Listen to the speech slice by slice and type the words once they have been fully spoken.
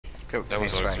Go, That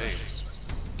was next OP. phase.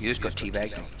 You just got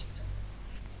teabagged.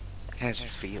 How does it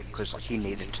feel? Because like, he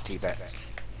needed to teabag.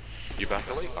 You back,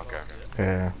 Elite? Okay.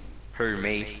 Yeah. Who,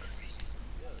 me?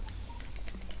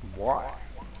 Why?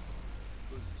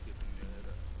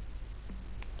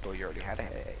 Well, you already had a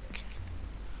headache.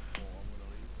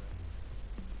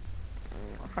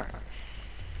 Alright.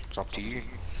 It's up to you.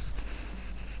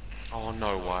 Oh,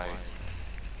 no way.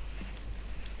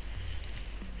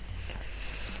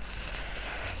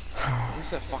 Where's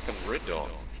that fucking red dot?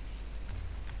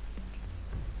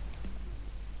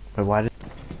 But why did?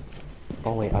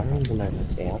 Oh wait, I don't even know if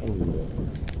it's out anymore.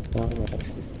 I don't know if I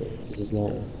should do it, because there's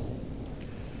no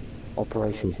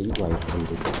Operation Heatwave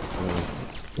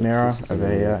ended. Mira,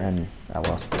 Avea, and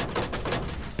Ella.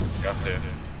 That's it.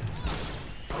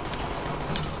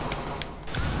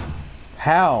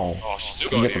 How? Oh, she still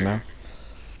Can you got get them you. now?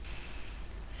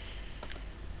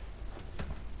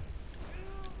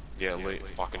 Yeah, Elite.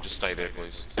 Fucking just stay there,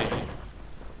 please.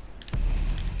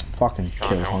 Fucking Can't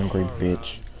kill help. hungry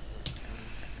bitch.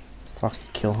 Fucking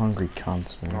kill hungry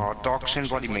cunts, man. Oh, Doc's in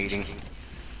bloody meeting.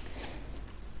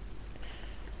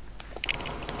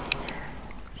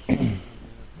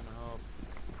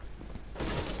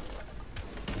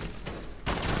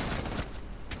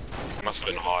 Must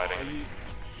have been hiding.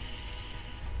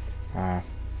 Ah,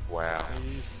 Wow. Are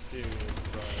you serious,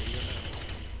 bro?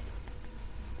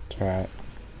 it's alright.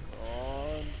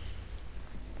 On.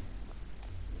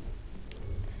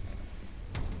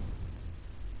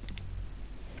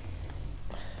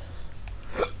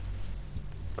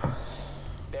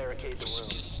 Barricade the room.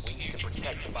 We need to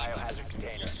protect the biohazard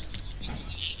container.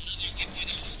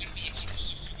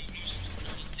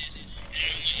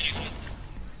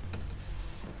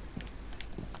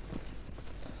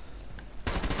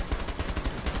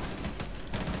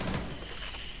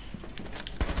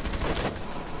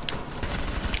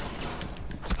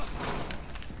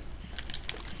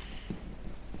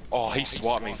 Oh, he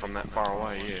swiped me from that far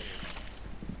away, yeah.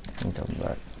 I'm coming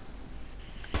back.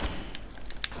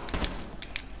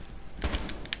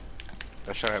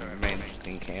 I'll show him main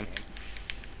thing cam.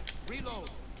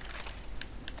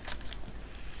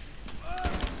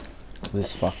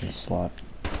 This fucking slut.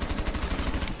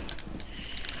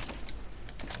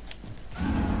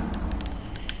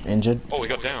 Injured? Oh, he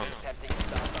got down. Attempting to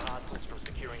stop the hostiles from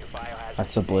securing a biohazard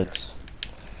That's a container. blitz.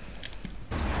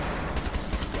 10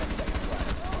 seconds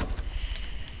left.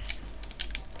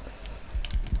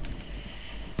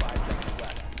 5 seconds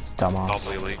left. Dumbass.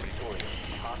 Double Elite.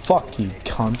 Fuck you,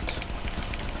 cunt.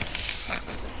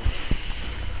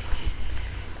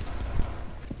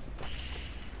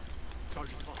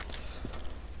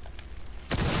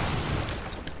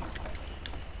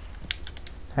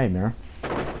 Hey, Mira.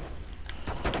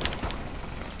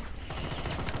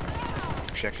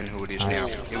 Checking who it is now.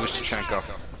 It was Tachenko.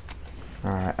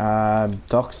 Alright,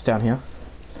 Doc's down here.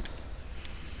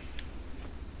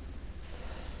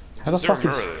 How the Is there a fuck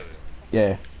is... mirror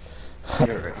there?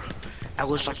 Yeah.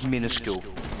 Ella's like minuscule.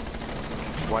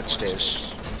 White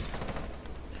stairs.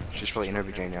 She's probably in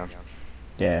every game now.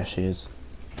 Yeah, she is.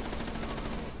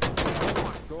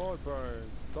 God, bro.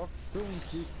 Doc still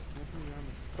keeps walking around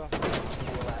with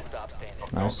stuff. Your last stop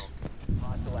standing. Nice.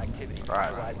 Hostile activity.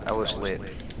 Alright, Ella's lit.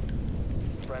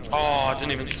 Friendly. Oh, I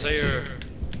didn't even see her.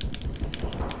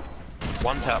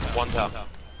 One tap, one tap.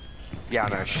 Yeah,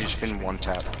 no, she's been one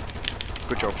tap.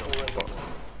 Good job.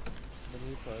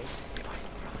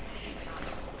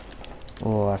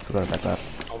 Oh, I forgot about that.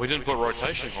 Oh, we didn't put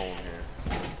rotation hole in here.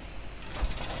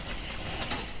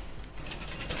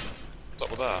 What's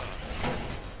up with that?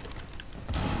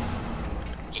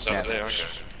 Just over Yeah. there, okay.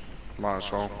 Might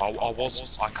as well.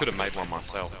 I could have made one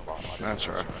myself, but I didn't. That's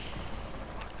right.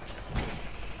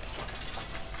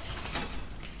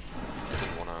 I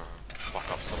didn't want to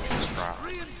fuck up someone's strap.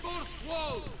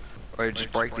 Oh,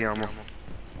 just break the armor.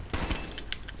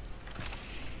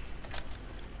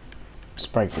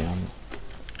 Just break down.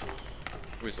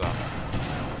 Who is that?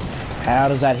 How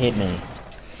does that hit me?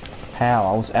 How?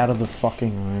 I was out of the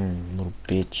fucking room, little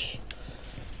bitch.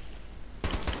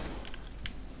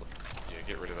 Yeah,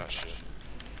 get rid of that shit.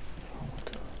 Oh my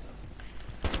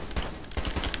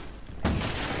god.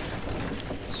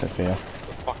 Sophia. The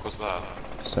fuck was that?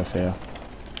 Sophia.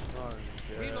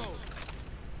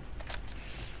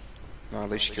 No, at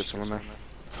least you killed someone there.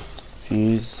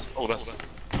 Fuse. Oh, that's.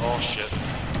 Oh shit.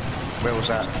 Where was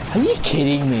that? Are you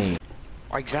kidding me?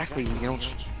 Oh, exactly, you know what's...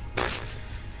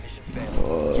 Mission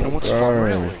failed. You know what's Bro. fun,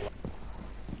 really? Stop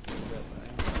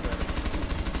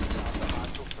the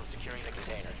hostiles from securing the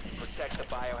container. Protect the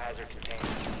biohazard container.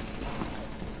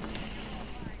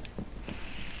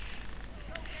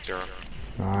 Zero.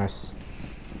 Nice.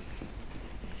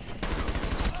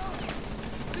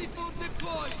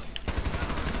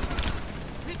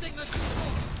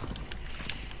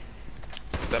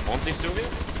 That Monty still here?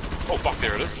 Oh fuck,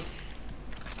 there it is.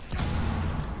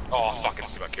 Oh fuck, I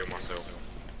just about killed myself.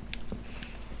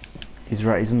 He's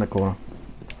right, he's in the corner.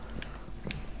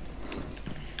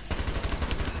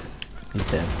 He's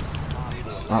dead.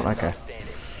 Oh, okay.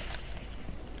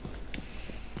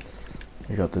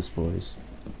 You got this, boys.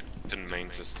 Didn't mean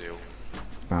to steal.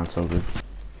 Nah, it's all good.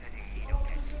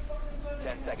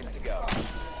 10 seconds to go.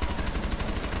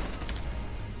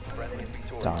 Friendly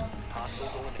victorious. Done.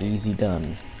 Hostiles eliminated. Easy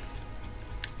done.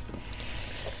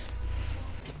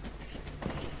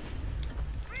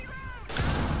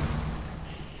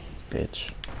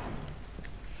 Bitch.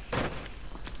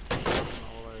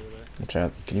 Watch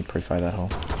out. Can you pre-fire that hole?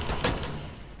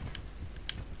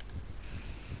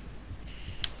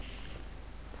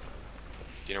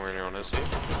 Do you know where anyone is here?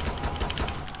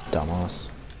 Dumbass.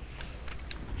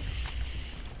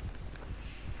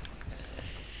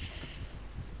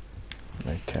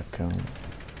 They kept going.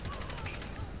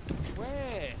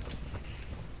 Where?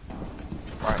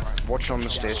 Right, watch on the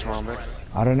stairs, Rambo.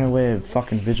 I don't know where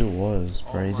fucking Vigil was,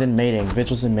 bro. He's in meeting.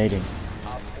 Vigil's in meeting.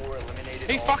 Op 4 eliminated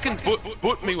He all fucking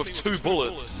booked me with 2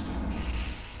 bullets.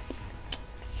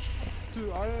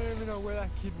 Dude, I don't even know where that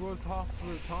kid was half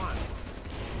the time.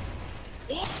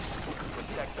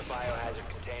 Protect the biohazard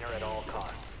container at all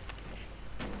costs.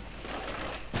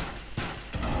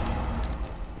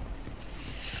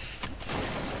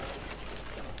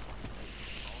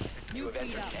 You have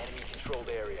entered an enemy-controlled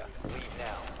area. Leave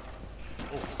now.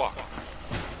 Oh fuck.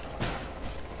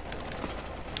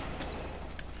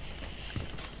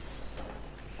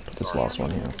 Put this last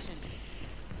one here.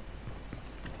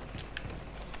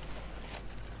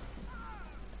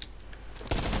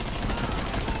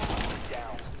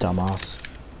 Down. Dumbass.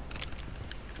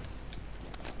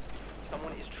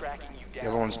 Someone is tracking you down. The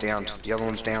other one's down. The other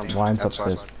one's down. Line's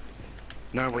outside. upstairs.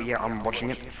 No, but yeah, I'm watching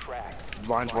it. Tracked.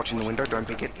 Line's watching the window, don't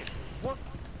pick it.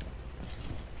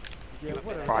 Yeah,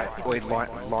 whatever. Right, wait,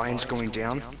 Lion's going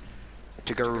down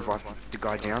to go revive the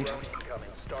guy down. Incoming.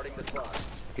 Starting the clock.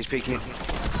 He's peeking it.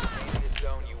 In this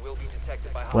zone, you will be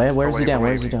detected by Where is Oh, he wait, down? wait,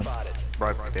 Where is he wait. down? Spotted.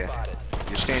 Right there. Spotted.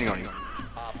 You're standing on him.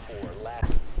 Op 4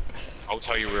 last. I'll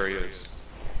tell you where he is.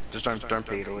 Just don't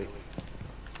be elite.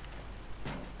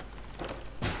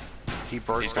 He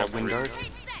broke He's that got window. three.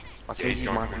 I Yeah, think he's he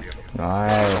going might. for you.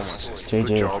 Nice. Good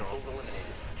GG. job.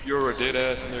 You're a dead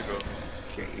ass nigga.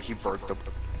 Yeah, he broke the.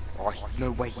 Oh,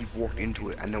 no way he walked into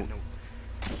it. And no.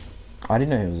 I didn't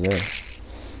know he was there.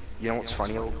 You know what's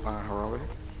funny, Harali?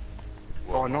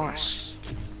 Oh, nice.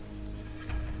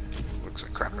 Looks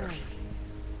like crap.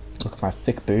 Look at my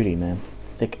thick booty, man.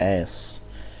 Thick ass.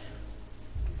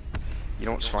 You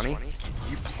know what's funny?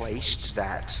 You placed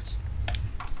that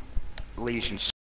lesion